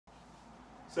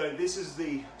So this is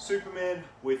the Superman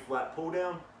with lat pull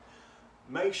down.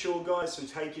 Make sure, guys, to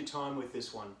take your time with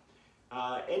this one.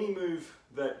 Any move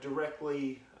that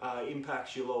directly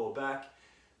impacts your lower back,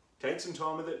 take some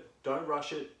time with it, don't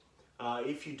rush it.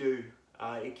 If you do,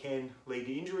 it can lead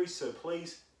to injuries, so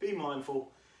please be mindful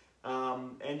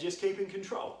and just keep in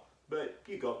control. But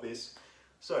you got this.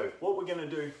 So what we're going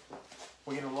to do,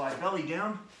 we're going to lie belly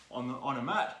down on a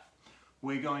mat.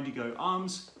 We're going to go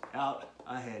arms out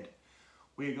ahead.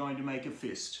 We're going to make a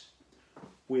fist.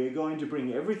 We're going to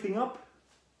bring everything up.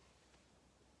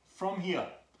 From here,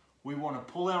 we want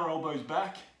to pull our elbows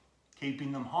back,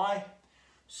 keeping them high.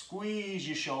 Squeeze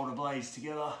your shoulder blades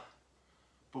together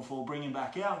before bringing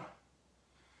back out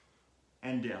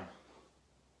and down.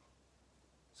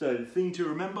 So the thing to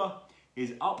remember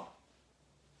is up,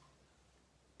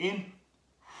 in,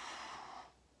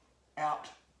 out,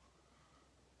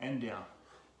 and down.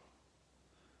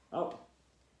 Up,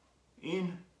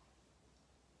 in,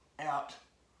 out,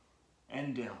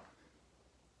 and down.